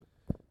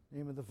In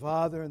the name of the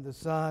Father, and the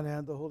Son,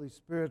 and the Holy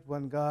Spirit,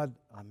 one God.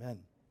 Amen.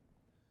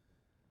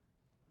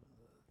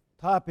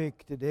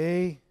 Topic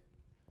today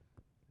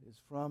is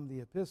from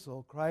the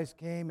epistle, Christ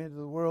came into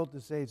the world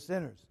to save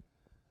sinners,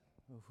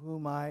 of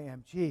whom I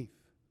am chief.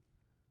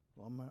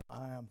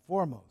 I am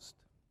foremost.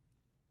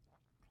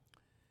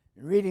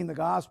 In reading the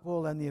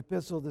gospel and the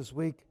epistle this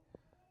week,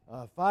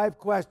 5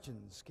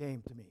 questions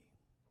came to me.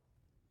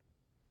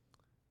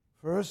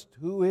 First,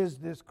 who is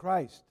this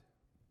Christ?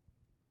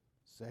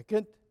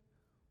 Second,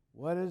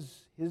 what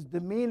is his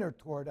demeanor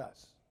toward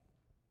us?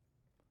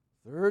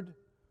 Third,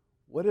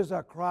 what is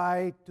our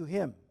cry to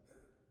him?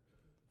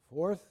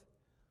 Fourth,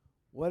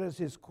 what is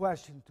his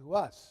question to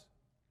us?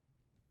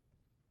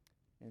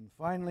 And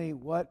finally,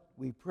 what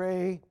we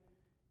pray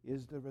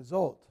is the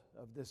result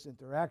of this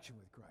interaction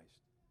with Christ.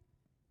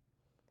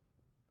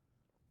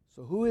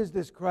 So who is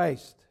this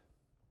Christ?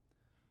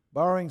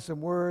 Borrowing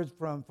some words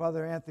from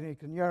Father Anthony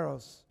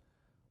Cañeros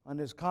on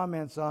his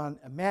comments on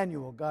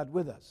Emmanuel, God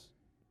with us.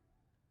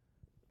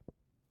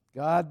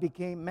 God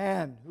became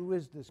man. Who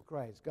is this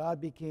Christ? God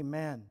became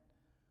man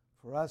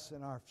for us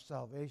in our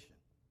salvation.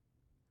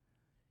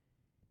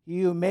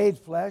 He who made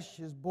flesh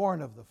is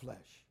born of the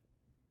flesh.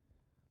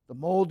 The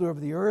molder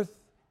of the earth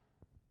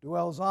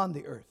dwells on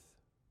the earth.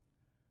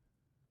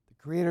 The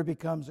Creator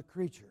becomes a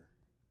creature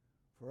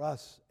for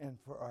us and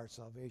for our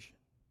salvation.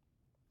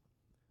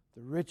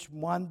 The rich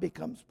one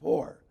becomes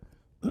poor.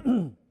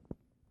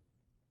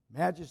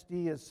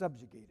 Majesty is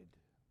subjugated.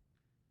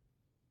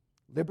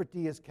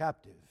 Liberty is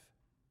captive.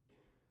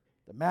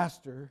 The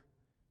master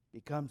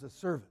becomes a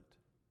servant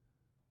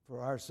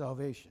for our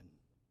salvation.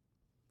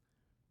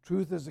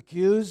 Truth is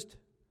accused.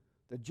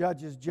 The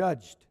judge is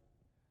judged.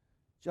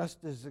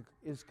 Justice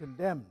is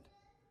condemned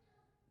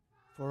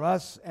for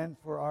us and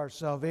for our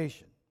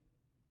salvation.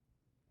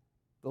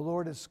 The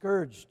Lord is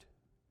scourged.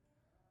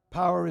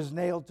 Power is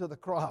nailed to the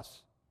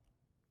cross.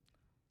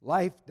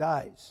 Life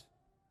dies,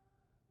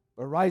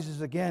 but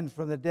rises again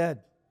from the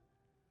dead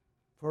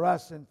for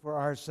us and for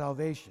our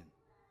salvation.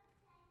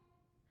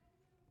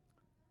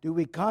 Do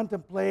we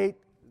contemplate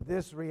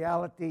this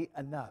reality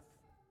enough?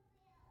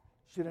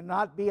 Should it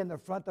not be in the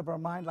front of our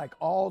mind like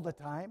all the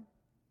time?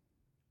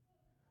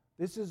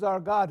 This is our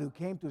God who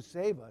came to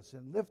save us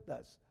and lift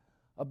us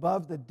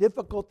above the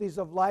difficulties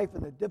of life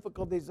and the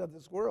difficulties of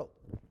this world.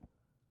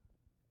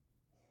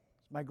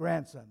 It's my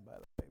grandson, by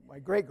the way, my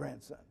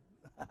great-grandson.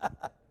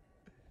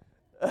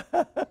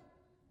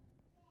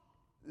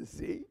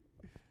 See?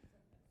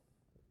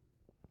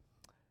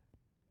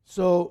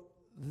 So,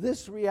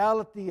 this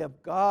reality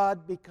of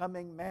God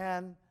becoming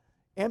man,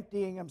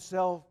 emptying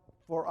himself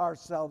for our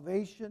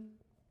salvation,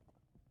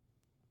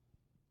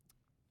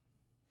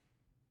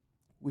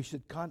 we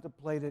should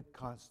contemplate it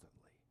constantly.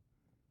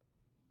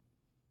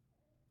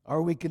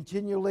 Are we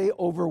continually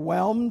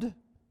overwhelmed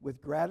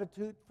with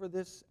gratitude for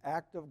this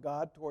act of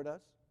God toward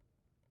us?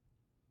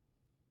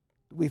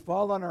 Do we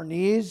fall on our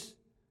knees,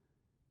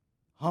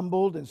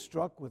 humbled and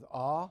struck with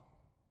awe?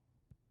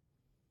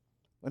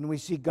 When we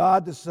see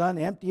God the Son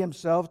empty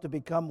himself to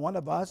become one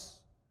of us,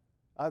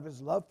 out of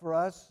his love for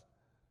us,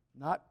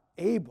 not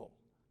able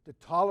to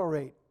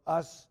tolerate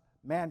us,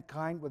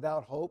 mankind,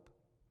 without hope.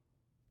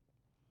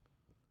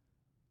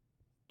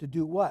 To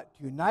do what?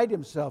 To unite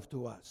himself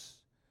to us,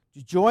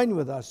 to join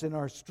with us in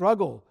our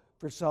struggle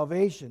for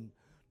salvation.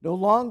 No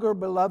longer,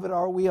 beloved,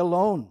 are we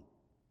alone,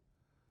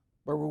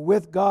 but we're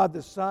with God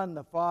the Son,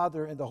 the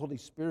Father, and the Holy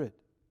Spirit.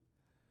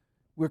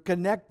 We're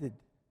connected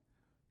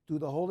to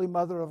the Holy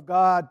Mother of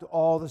God, to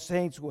all the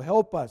saints who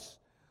help us,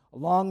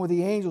 along with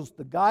the angels,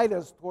 to guide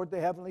us toward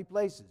the heavenly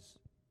places.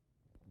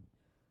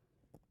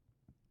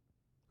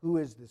 Who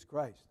is this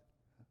Christ?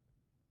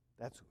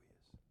 That's who he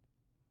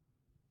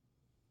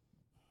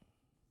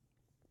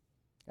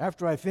is.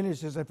 After I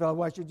finished this, I felt,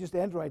 well, I should just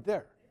end right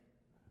there.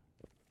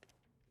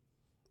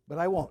 But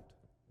I won't.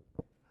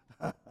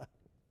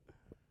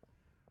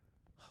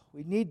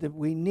 We need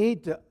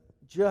to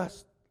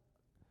just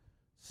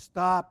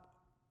stop,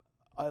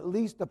 at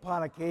least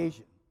upon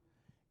occasion,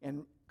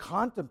 and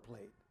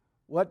contemplate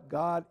what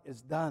God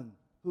has done,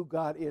 who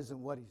God is,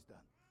 and what he's done.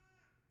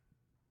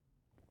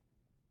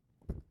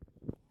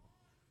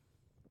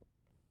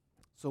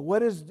 So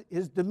what is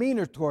his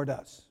demeanor toward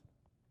us?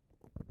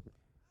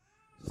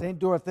 St.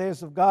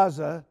 Dorotheus of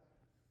Gaza,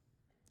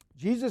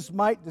 Jesus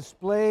might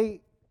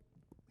display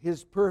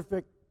his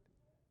perfect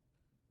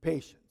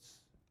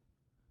patience.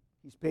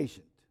 He's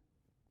patient.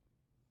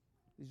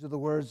 These are the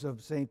words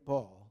of St.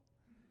 Paul.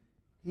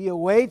 He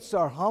awaits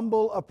our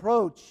humble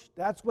approach.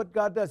 That's what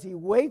God does. He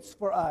waits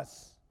for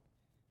us.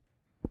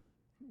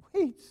 He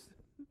waits.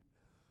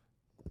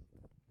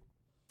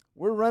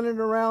 We're running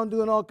around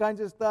doing all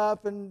kinds of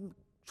stuff and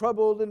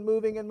troubled and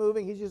moving and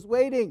moving. He's just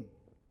waiting.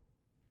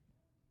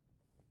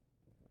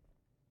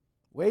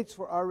 Waits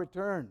for our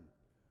return.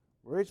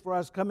 Waits for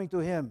us coming to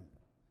him.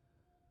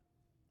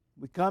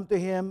 We come to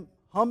him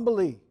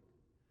humbly.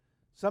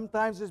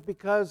 Sometimes it's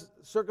because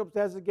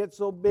circumstances get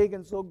so big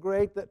and so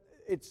great that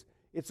it's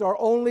our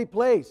only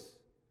place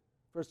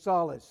for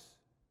solace.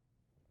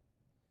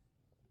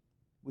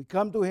 We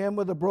come to Him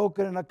with a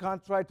broken and a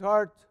contrite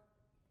heart.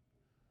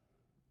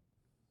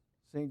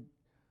 St.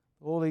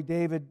 Holy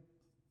David,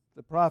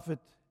 the prophet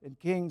and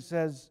king,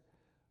 says,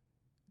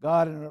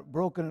 God, in a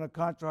broken and a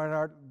contrite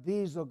heart,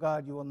 these, O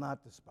God, you will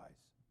not despise.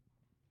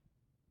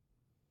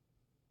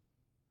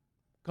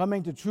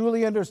 Coming to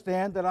truly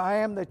understand that I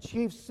am the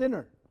chief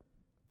sinner.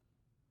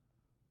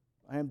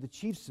 I am the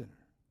chief sinner.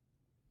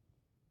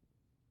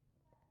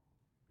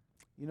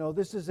 You know,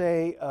 this is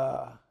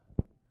a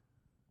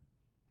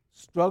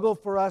struggle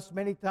for us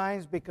many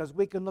times because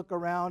we can look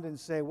around and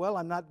say, well,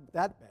 I'm not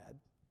that bad.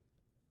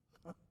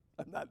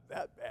 I'm not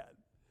that bad.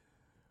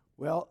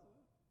 Well,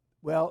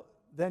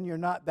 then you're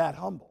not that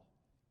humble.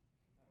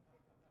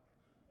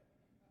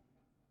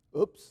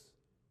 Oops.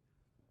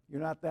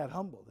 You're not that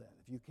humble then,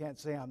 if you can't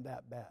say I'm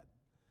that bad.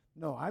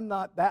 No, I'm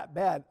not that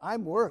bad.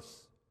 I'm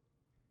worse.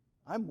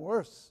 I'm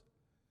worse.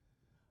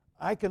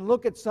 I can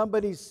look at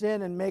somebody's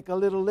sin and make a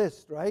little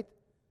list, right?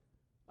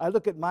 I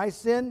look at my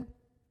sin,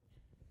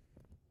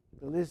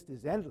 the list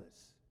is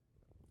endless.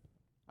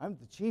 I'm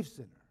the chief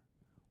sinner.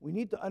 We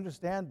need to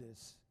understand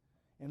this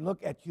and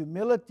look at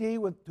humility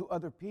to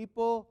other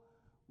people,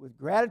 with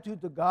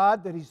gratitude to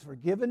God that He's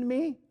forgiven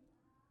me,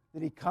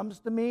 that He comes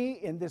to me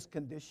in this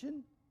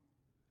condition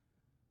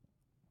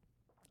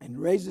and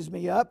raises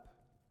me up.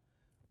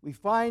 We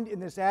find in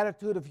this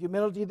attitude of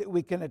humility that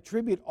we can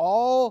attribute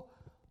all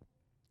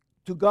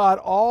to God,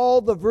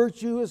 all the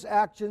virtuous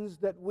actions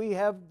that we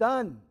have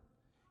done.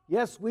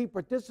 Yes, we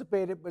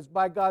participated, but it's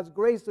by God's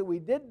grace that we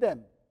did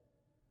them.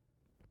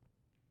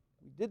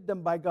 We did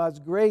them by God's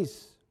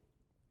grace.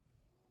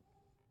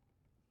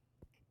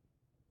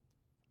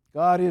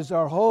 God is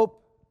our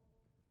hope.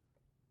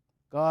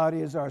 God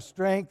is our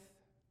strength.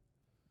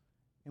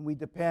 And we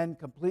depend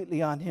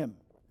completely on Him.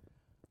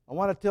 I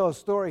want to tell a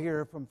story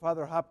here from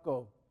Father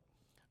Hopko.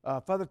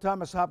 Father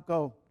Thomas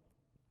Hopko,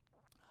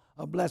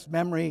 of blessed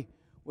memory,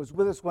 was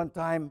with us one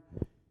time,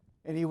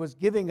 and he was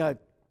giving a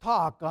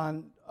talk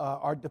on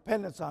our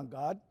dependence on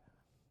God.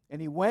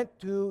 And he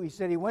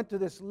said he went to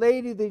this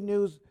lady that he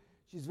knew.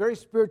 She's a very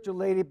spiritual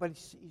lady, but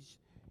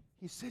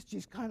he said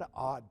she's kind of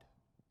odd.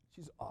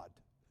 She's odd.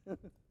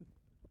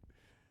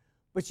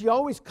 But she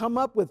always come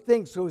up with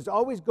things, so he's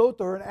always go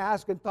to her and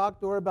ask and talk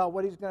to her about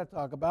what he's going to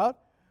talk about.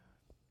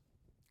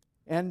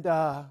 And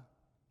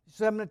he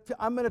said,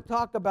 I'm going to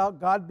talk about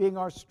God being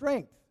our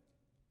strength.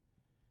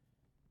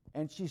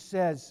 And she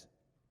says,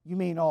 you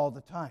mean all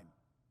the time?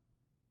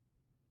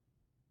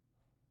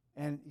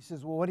 And he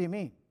says, well, what do you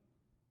mean?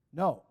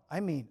 No, I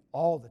mean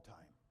all the time.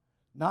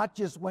 Not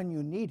just when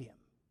you need Him.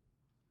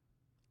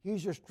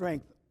 He's your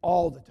strength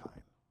all the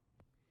time.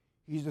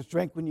 He's your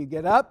strength when you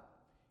get up.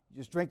 He's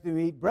your strength when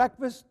you eat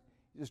breakfast.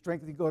 He's your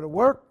strength when you go to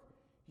work.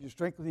 He's your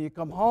strength when you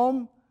come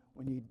home,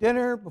 when you eat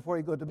dinner, before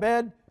you go to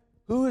bed.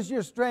 Who is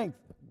your strength?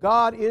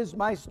 God is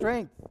my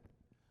strength.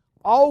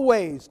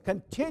 Always,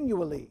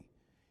 continually.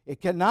 It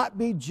cannot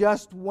be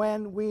just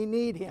when we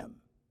need Him.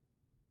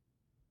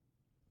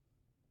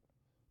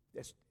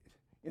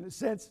 In a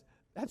sense,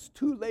 that's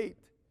too late.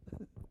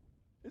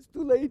 It's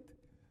too late.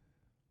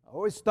 I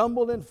always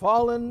stumbled and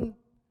fallen.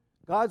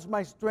 God's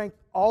my strength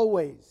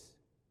always.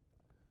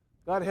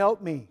 God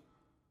help me.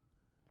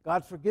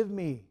 God forgive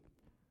me.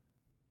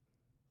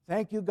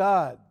 Thank you,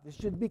 God. This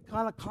should be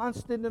kind of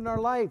constant in our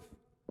life.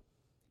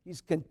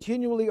 He's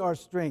continually our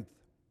strength.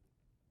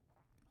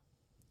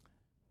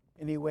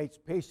 And He waits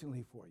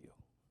patiently for you.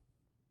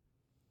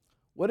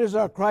 What is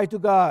our cry to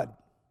God?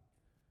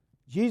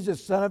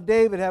 Jesus, Son of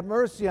David, have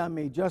mercy on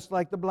me, just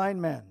like the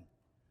blind man.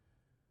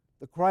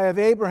 The cry of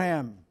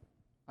Abraham,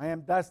 I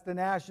am dust and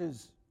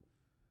ashes.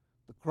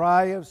 The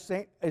cry of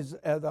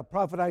the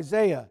prophet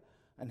Isaiah,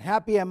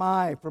 unhappy am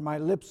I, for my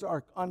lips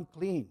are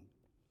unclean.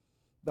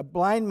 The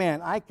blind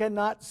man, I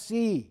cannot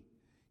see.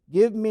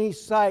 Give me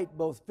sight,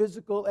 both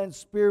physical and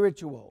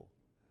spiritual.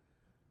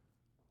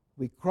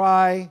 We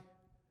cry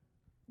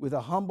with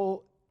a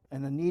humble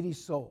and a needy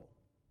soul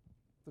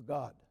to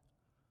God.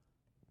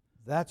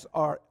 That's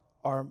our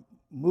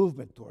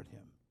movement toward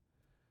Him.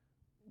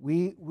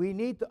 We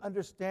need to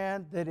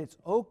understand that it's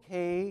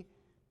okay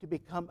to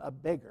become a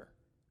beggar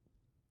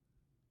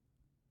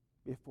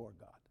before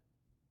God.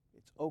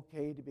 It's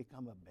okay to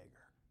become a beggar.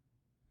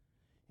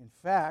 In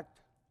fact,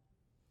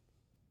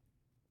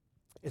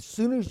 as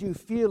soon as you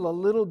feel a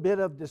little bit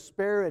of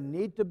despair and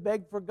need to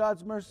beg for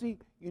God's mercy,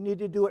 you need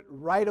to do it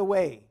right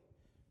away.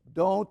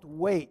 Don't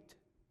wait.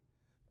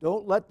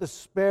 Don't let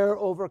despair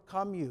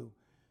overcome you.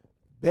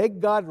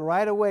 Beg God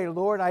right away.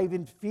 Lord, I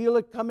even feel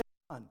it coming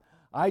on.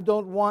 I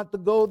don't want to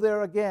go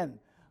there again.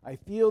 I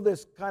feel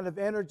this kind of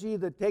energy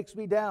that takes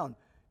me down.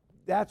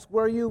 That's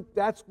where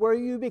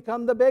you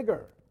become the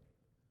beggar.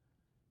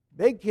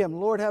 Beg Him,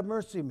 Lord, have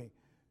mercy on me.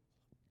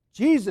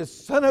 Jesus,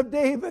 Son of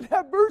David,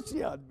 have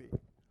mercy on me.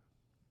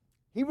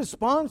 He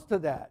responds to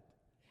that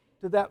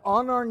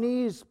on our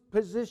knees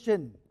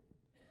position.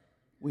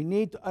 We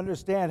need to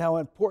understand how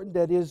important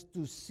that is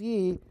to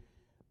see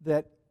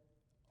that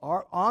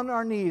on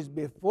our knees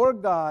before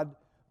God,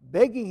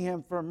 begging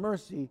Him for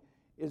mercy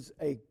is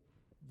a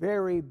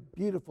very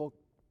beautiful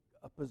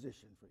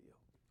position for you.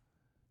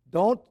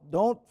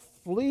 Don't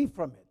flee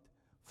from it.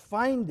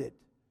 Find it.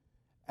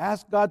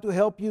 Ask God to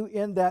help you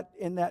in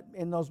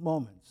those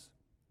moments.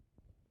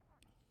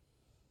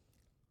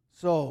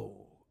 So,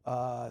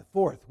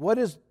 fourth, what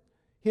is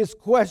his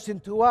question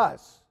to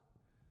us?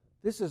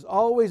 This is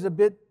always a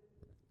bit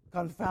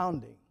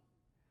confounding.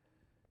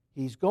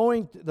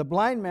 The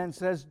blind man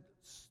says,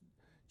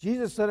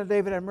 Jesus, son of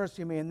David, have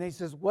mercy on me. And he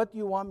says, what do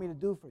you want me to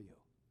do for you?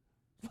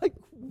 Like,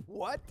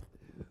 what?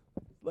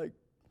 Like,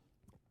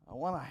 I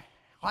want a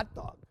hot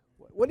dog.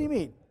 What do you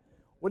mean?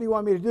 What do you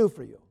want me to do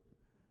for you?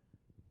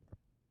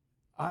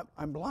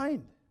 I'm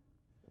blind.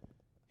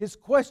 His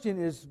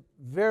question is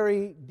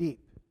very deep.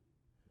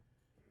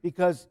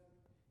 Because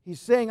he's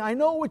saying, I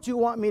know what you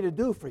want me to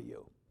do for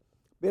you.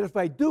 But if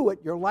I do it,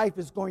 your life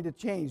is going to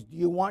change. Do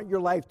you want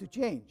your life to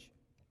change?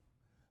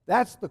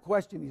 That's the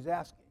question he's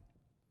asking.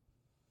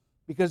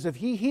 Because if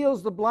he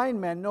heals the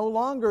blind man, no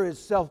longer is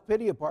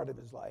self-pity a part of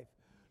his life.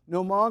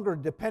 No longer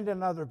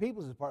dependent on other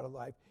people as a part of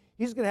life.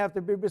 He's going to have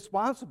to be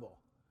responsible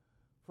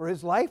for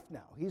his life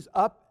now. He's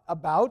up,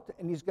 about,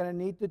 and he's going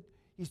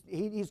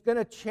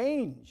to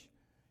change.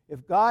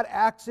 If God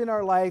acts in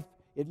our life,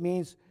 it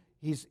means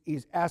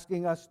he's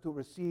asking us to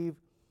receive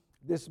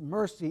this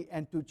mercy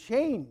and to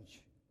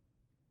change.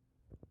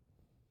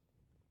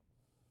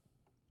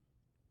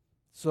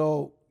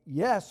 So,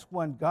 yes,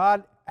 when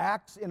God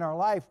acts in our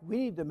life, we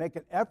need to make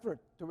an effort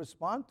to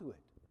respond to it.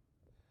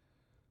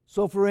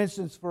 So, for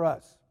instance, for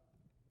us,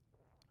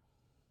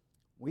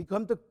 we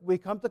come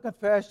to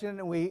confession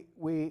and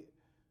we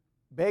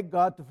beg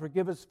God to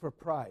forgive us for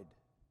pride,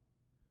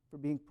 for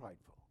being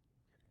prideful.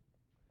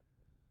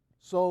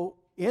 So,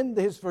 in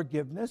His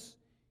forgiveness,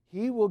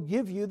 He will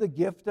give you the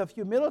gift of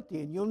humility,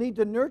 and you'll need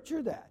to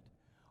nurture that.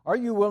 Are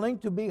you willing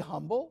to be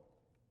humble?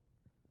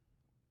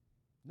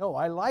 No,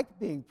 I like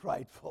being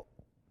prideful.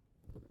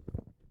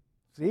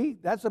 See,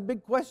 that's a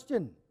big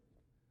question.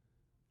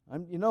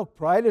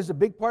 Pride is a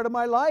big part of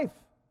my life.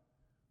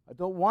 I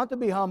don't want to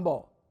be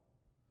humble.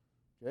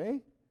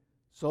 Okay?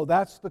 So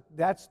that's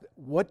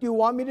what do you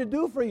want me to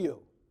do for you?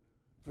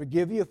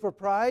 Forgive you for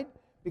pride?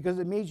 Because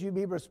it means you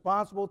be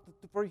responsible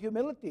for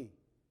humility.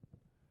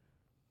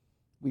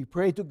 We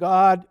pray to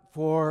God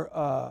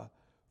for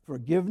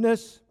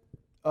forgiveness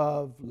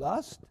of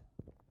lust.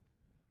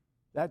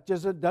 That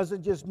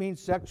doesn't just mean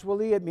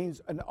sexually. It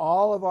means in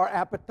all of our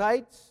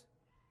appetites.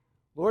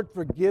 Lord,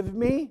 forgive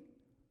me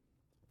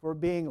for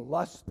being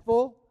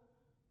lustful,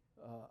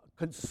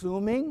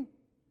 consuming.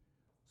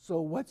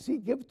 So what's He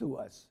give to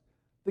us?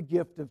 The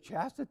gift of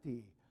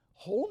chastity,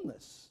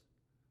 wholeness,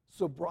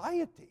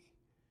 sobriety.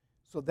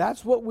 So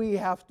that's what we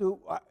have to...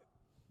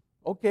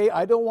 Okay,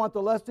 I don't want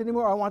the lust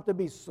anymore. I want to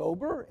be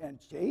sober and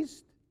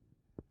chaste.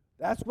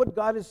 That's what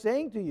God is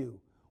saying to you.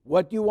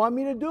 What do you want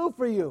me to do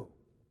for you?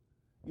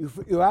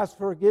 You ask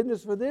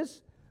forgiveness for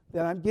this,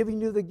 then I'm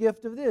giving you the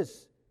gift of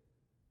this.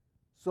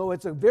 So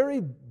it's a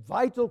very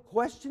vital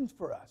question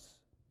for us.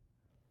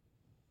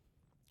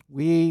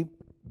 We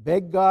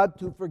beg God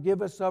to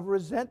forgive us of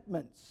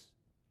resentments.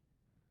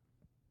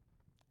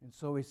 And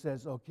so He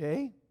says,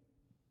 okay,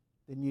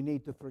 then you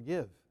need to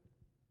forgive.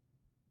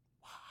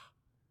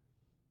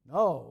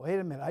 No, wait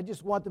a minute. I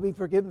just want to be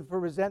forgiven for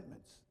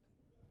resentments.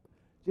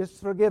 Just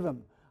forgive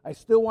him. I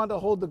still want to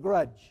hold the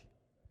grudge.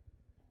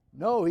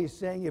 No, He's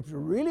saying if you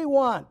really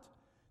want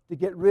to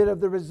get rid of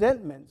the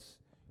resentments,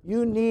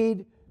 you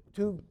need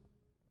to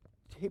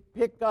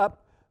pick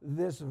up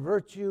this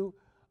virtue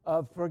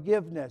of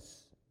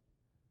forgiveness.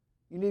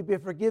 You need to be a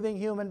forgiving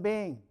human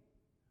being.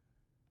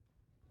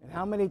 And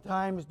how many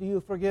times do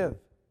you forgive?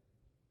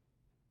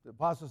 The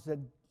apostle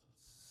said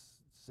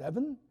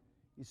 7.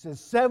 He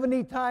says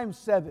 70 times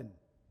 7,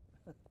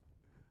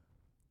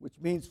 which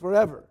means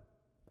forever.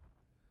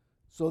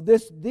 So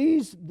this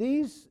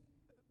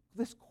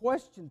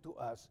question to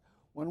us,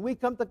 when we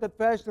come to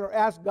confession or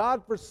ask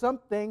God for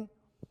something,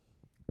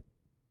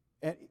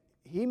 and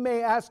He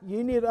may ask,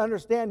 you need to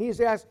understand, He's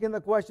asking the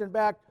question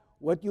back,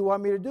 what do you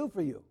want me to do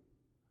for you?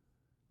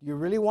 Do you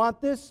really want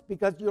this?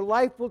 Because your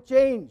life will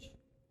change.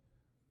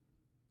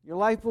 Your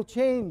life will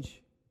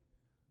change.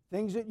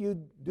 Things that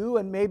you do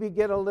and maybe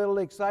get a little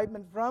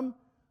excitement from,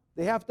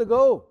 they have to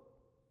go.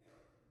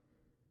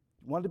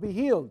 You want to be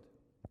healed.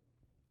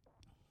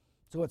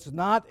 So it's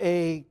not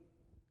a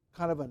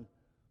kind of an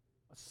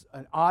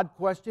odd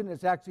question.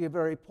 It's actually a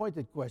very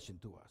pointed question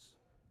to us.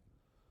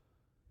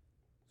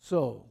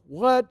 So,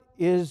 what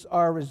is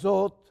our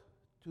result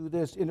to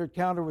this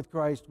encounter with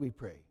Christ, we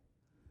pray?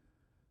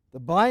 The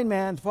blind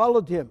man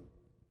followed Him.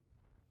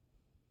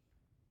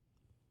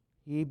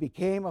 He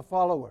became a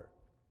follower.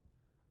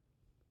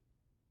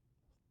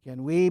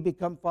 Can we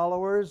become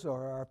followers,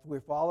 or if we're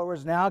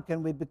followers now,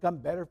 can we become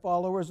better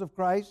followers of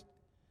Christ?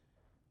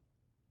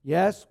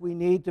 Yes, we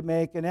need to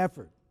make an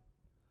effort.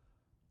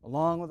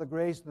 Along with the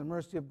grace and the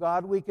mercy of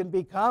God, we can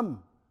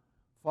become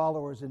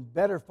followers and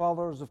better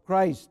followers of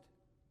Christ.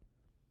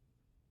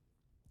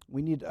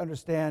 We need to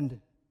understand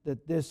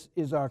that this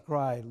is our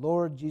cry.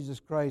 Lord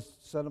Jesus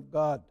Christ, Son of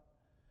God,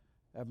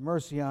 have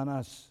mercy on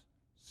us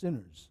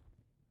sinners,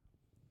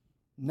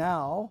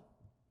 now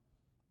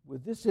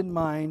with this in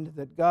mind,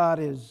 that God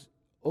is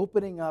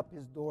opening up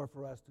His door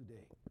for us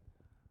today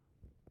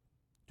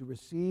to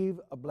receive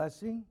a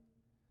blessing,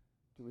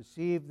 to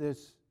receive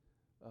this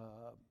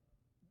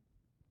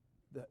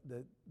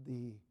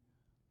the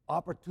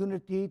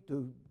opportunity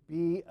to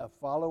be a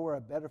follower,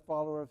 a better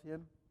follower of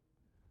Him.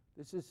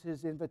 This is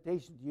His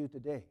invitation to you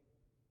today.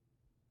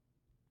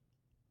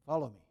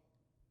 Follow me.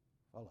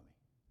 Follow me.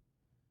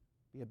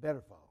 Be a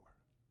better follower.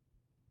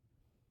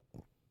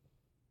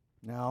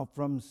 Now,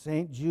 from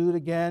St. Jude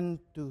again,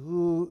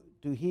 to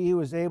He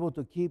who is able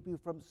to keep you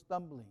from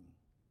stumbling,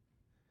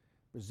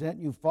 present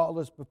you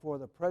faultless before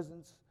the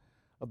presence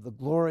of the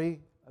glory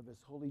of His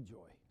holy joy.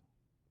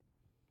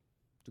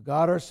 To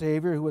God our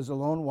Savior, who is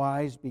alone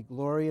wise, be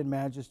glory and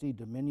majesty,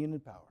 dominion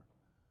and power,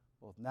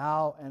 both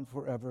now and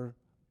forever.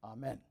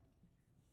 Amen.